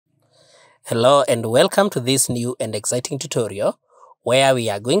Hello and welcome to this new and exciting tutorial where we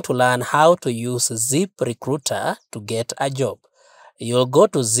are going to learn how to use Ziprecruiter to get a job. You'll go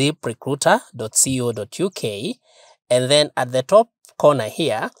to ziprecruiter.co.uk and then at the top corner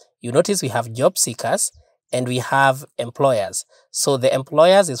here, you notice we have job seekers and we have employers. So the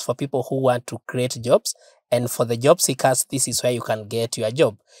employers is for people who want to create jobs, and for the job seekers, this is where you can get your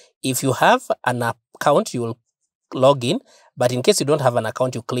job. If you have an account, you will log in, but in case you don't have an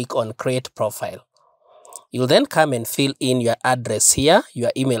account, you click on create profile. You'll then come and fill in your address here,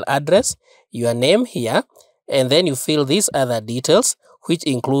 your email address, your name here, and then you fill these other details, which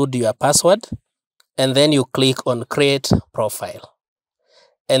include your password, and then you click on create profile.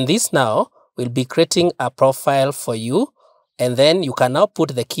 And this now will be creating a profile for you, and then you can now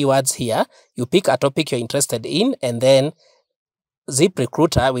put the keywords here. You pick a topic you're interested in, and then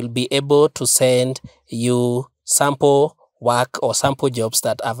Ziprecruiter will be able to send you sample work or sample jobs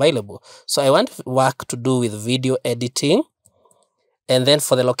that are available. So I want work to do with video editing, and then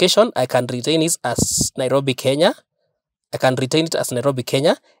for the location I can retain it as Nairobi, Kenya.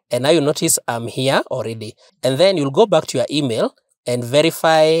 And now you notice I'm here already. And then you'll go back to your email and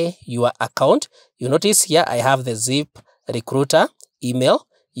verify your account. You notice here I have the Ziprecruiter email.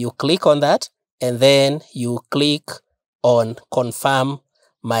 You click on that and then you click on confirm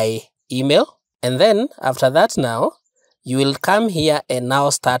my email. And then after that, now you will come here and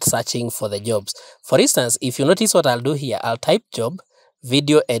now start searching for the jobs. For instance, if you notice what I'll do here, I'll type job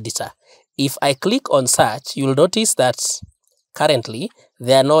video editor. If I click on search, you'll notice that currently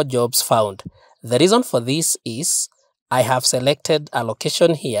there are no jobs found. The reason for this is I have selected a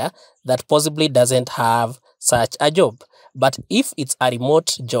location here that possibly doesn't have such a job. But if it's a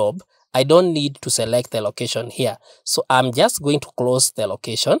remote job, I don't need to select the location here. So I'm just going to close the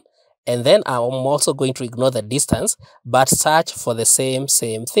location, and then I'm also going to ignore the distance, but search for the same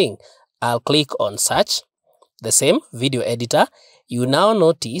thing. I'll click on search, the same video editor. You now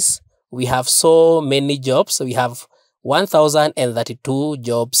notice we have so many jobs. We have 1032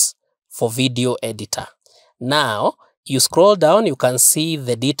 jobs for video editor. Now you scroll down, you can see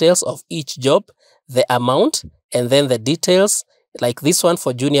the details of each job, the amount, and then the details. Like this one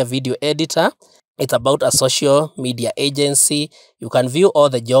for junior video editor, it's about a social media agency. You can view all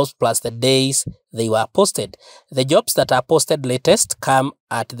the jobs plus the days they were posted. The jobs that are posted latest come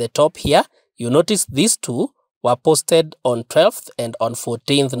at the top here. You notice these two were posted on 12th and on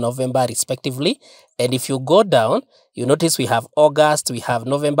 14th November respectively. And if you go down, you notice we have August, we have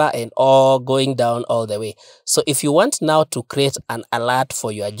November, and all going down all the way. So if you want now to create an alert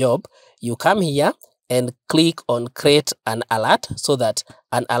for your job, you come here and click on create an alert so that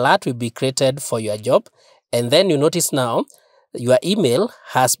an alert will be created for your job. And then you notice now your email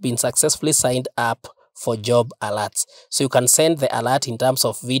has been successfully signed up for job alerts. So you can send the alert in terms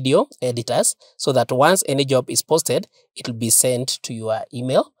of video editors so that once any job is posted, it will be sent to your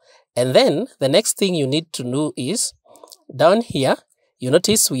email. And then the next thing you need to know is down here, you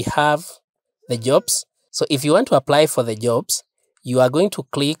notice we have the jobs. So if you want to apply for the jobs, you are going to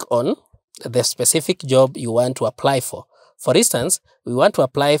click on the specific job you want to apply for. For instance, we want to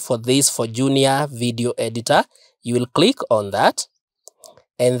apply for this for junior video editor. You will click on that,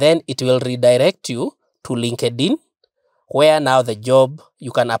 and then it will redirect you to LinkedIn, where now the job,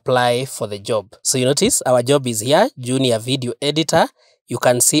 you can apply for the job. So you notice our job is here, junior video editor. You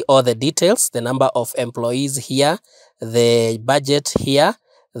can see all the details, the number of employees here, the budget here,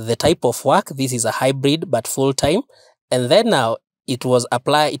 the type of work. This is a hybrid but full-time. And then now it was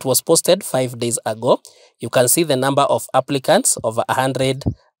posted 5 days ago. You can see the number of applicants, over 100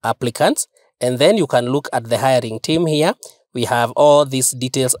 applicants. And then you can look at the hiring team here. We have all these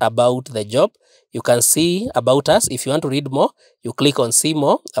details about the job. You can see about us. If you want to read more, you click on see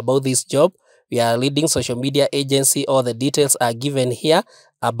more about this job. We are leading social media agency. All the details are given here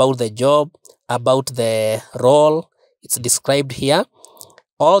about the job, about the role. It's described here.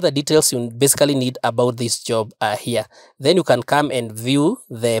 All the details you basically need about this job are here. Then you can come and view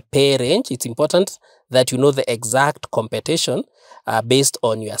the pay range. It's important that you know the exact competition based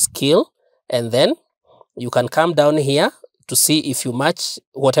on your skill. And then you can come down here to see if you match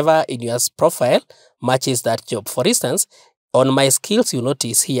whatever in your profile matches that job. For instance, on my skills, you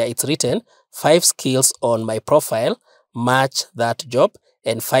notice here it's written 5 skills on my profile match that job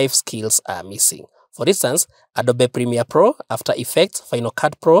and 5 skills are missing. For instance, Adobe Premiere Pro, After Effects, Final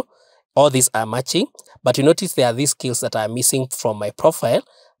Cut Pro, all these are matching, but you notice there are these skills that are missing from my profile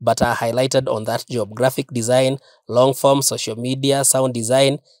but are highlighted on that job: graphic design, long form, social media, sound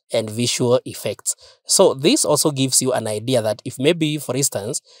design, and visual effects. So this also gives you an idea that if maybe, for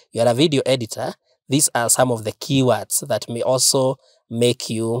instance, you're a video editor, these are some of the keywords that may also make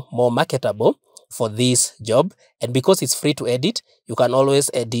you more marketable for this job. And because it's free to edit, you can always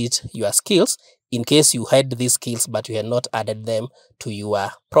edit your skills in case you had these skills but you had not added them to your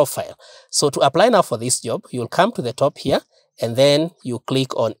profile. So to apply now for this job, you'll come to the top here and then you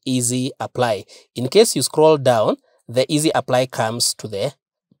click on Easy Apply. In case you scroll down, the Easy Apply comes to the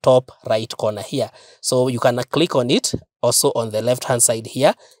top right corner here. So you can click on it also on the left hand side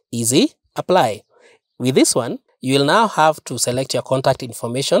here, Easy Apply. With this one, you will now have to select your contact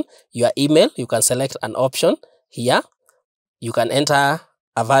information, your email. You can select an option here. You can enter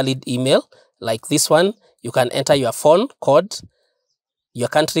a valid email like this one. You can enter your phone code, your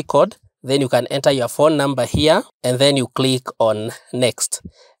country code, then you can enter your phone number here, and then you click on Next.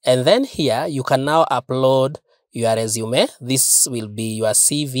 And then here you can now upload your resume. This will be your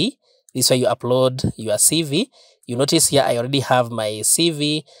CV. This way you upload your CV. You notice here I already have my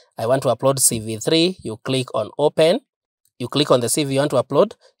CV. I want to upload CV 3. You click on Open. You click on the CV you want to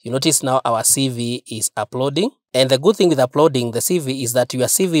upload. You notice now our CV is uploading. And the good thing with uploading the CV is that your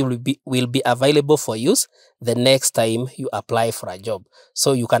CV will be available for use the next time you apply for a job.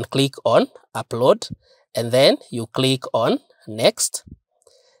 So you can click on Upload and then you click on Next.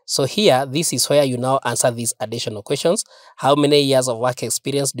 So here, this is where you now answer these additional questions. How many years of work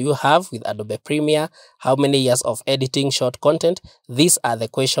experience do you have with Adobe Premiere? How many years of editing short content? These are the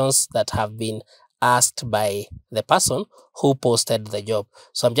questions that have been asked by the person who posted the job.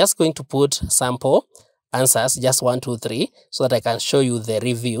 So I'm just going to put sample answers, just 1, 2, 3, so that I can show you the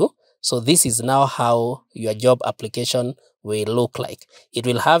review. So this is now how your job application will look like. It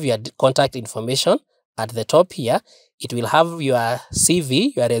will have your contact information at the top here. It will have your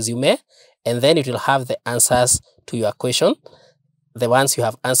CV, your resume, and then it will have the answers to your question, the ones you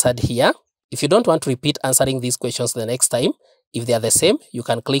have answered here. If you don't want to repeat answering these questions the next time, if they are the same, you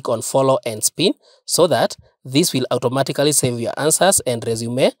can click on Follow and Spin so that this will automatically save your answers and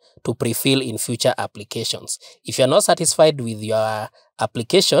resume to pre-fill in future applications. If you're not satisfied with your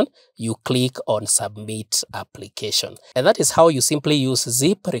application, you click on Submit Application. And that is how you simply use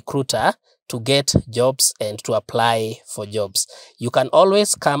ZipRecruiter to get jobs and to apply for jobs. You can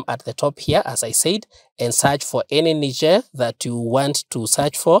always come at the top here, as I said, and search for any niche that you want to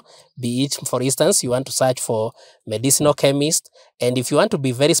search for. Be it, for instance, you want to search for medicinal chemist. And if you want to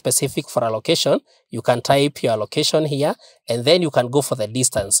be very specific for a location, you can type your location here, and then you can go for the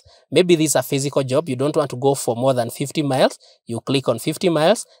distance. Maybe this is a physical job. You don't want to go for more than 50 miles. You click on 50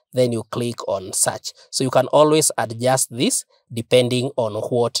 miles, then you click on search. So you can always adjust this depending on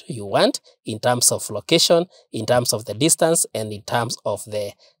what you want in terms of location, in terms of the distance, and in terms of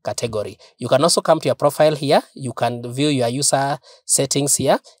the category. You can also come to your profile here. You can view your user settings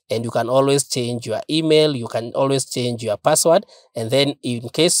here, and you can always change your email. You can always change your password. And then in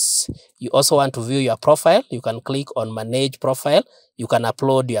case you also want to view your profile, you can click on Manage Profile. You can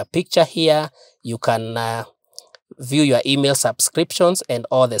upload your picture here. You can view your email subscriptions and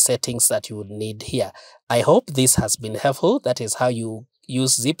all the settings that you would need here. I hope this has been helpful. That is how you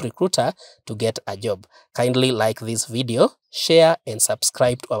use ZipRecruiter to get a job. Kindly like this video, share, and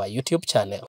subscribe to our YouTube channel.